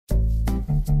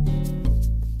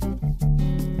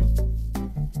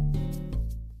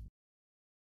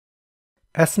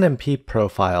SNMP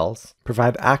profiles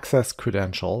provide access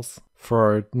credentials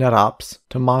for NetOps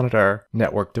to monitor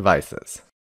network devices.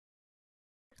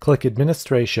 Click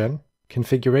Administration,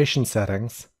 Configuration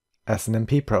Settings,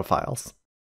 SNMP Profiles.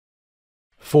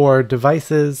 For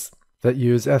devices that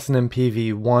use SNMP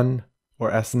v1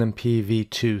 or SNMP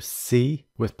v2c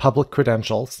with public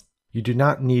credentials, you do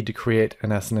not need to create an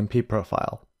SNMP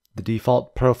profile. The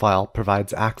default profile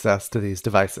provides access to these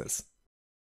devices.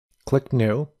 Click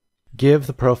New, give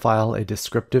the profile a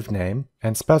descriptive name,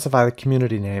 and specify the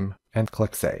community name, and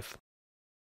click Save.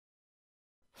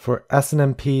 For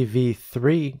SNMP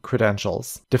v3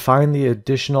 credentials, define the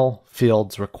additional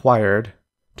fields required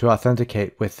to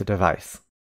authenticate with the device.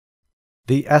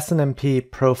 The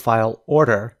SNMP profile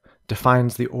order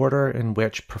defines the order in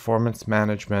which performance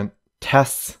management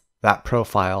tests that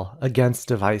profile against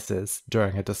devices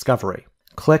during a discovery.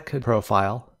 Click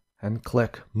Profile and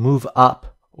click Move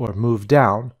Up or Move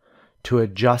Down to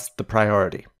adjust the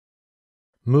priority.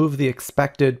 Move the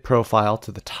expected profile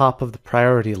to the top of the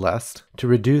priority list to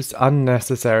reduce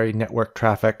unnecessary network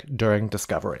traffic during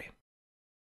discovery.